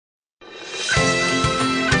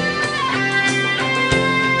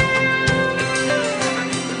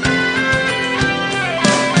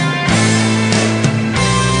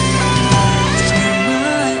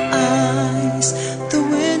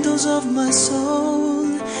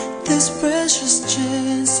stole this precious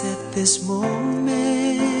chance at this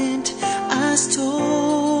moment. I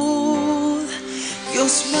stole your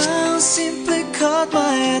smile, simply caught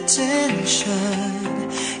my attention.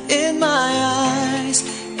 In my eyes,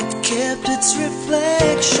 it kept its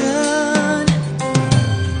reflection.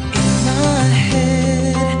 In my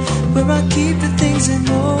head, where I keep the things I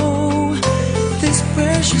know, this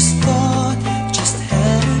precious thought just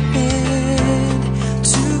happened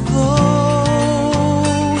to glow.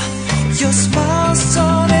 Your smile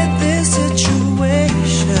started this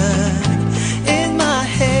situation. In my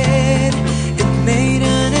head, it made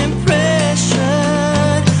an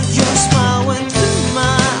impression. Your smile went through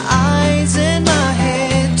my eyes and my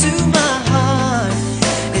head to my heart.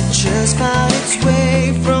 It just found its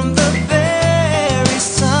way from the very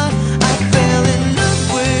start. I fell in love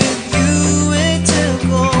with you. It took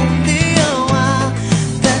only a while.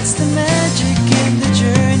 That's the magic in the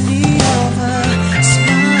journey of a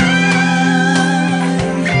smile.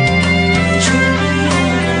 Journey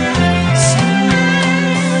of a smile.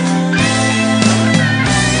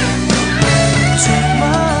 Took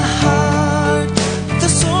my heart, the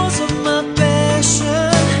source of my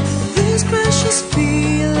passion. This precious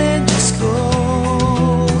feeling just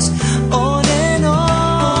goes on and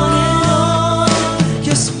on and on.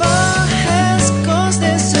 Your smile has caused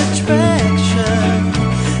this attraction.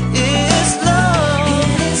 It's love,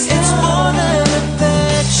 it's more than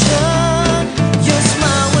affection. Your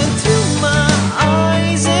smile went through my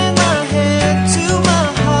eyes and my head to my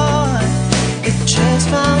heart. It just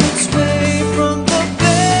found its way from the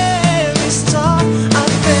very start. I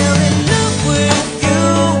fell in love with you.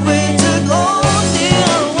 It took only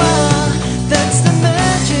a while. That's the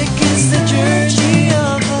magic, it's the journey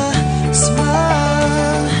of a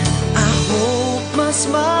smile. I hope my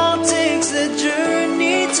smile takes the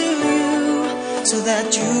journey to you, so that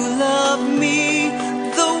you love me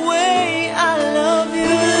the way I love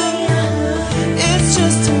you. It's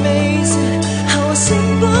just amazing how a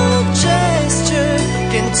simple gesture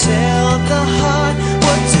can tell the heart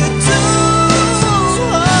what to do.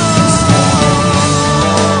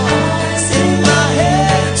 In my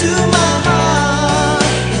head to my heart,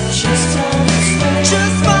 it just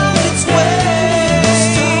found its way.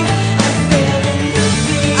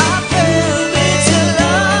 I fell into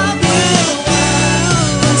love with you.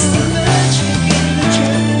 That's the magic in the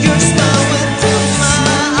journey. Your smile went through my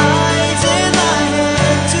eyes and my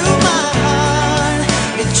head to my heart.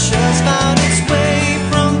 It just found its way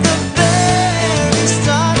from the very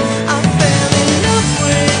start. I fell in love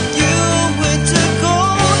with you. It took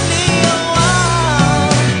only a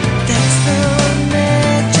while. That's the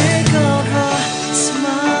magic of a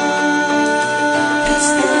smile. That's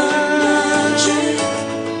the magic.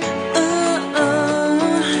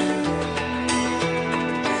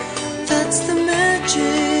 That's the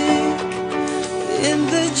magic in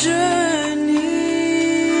the journey.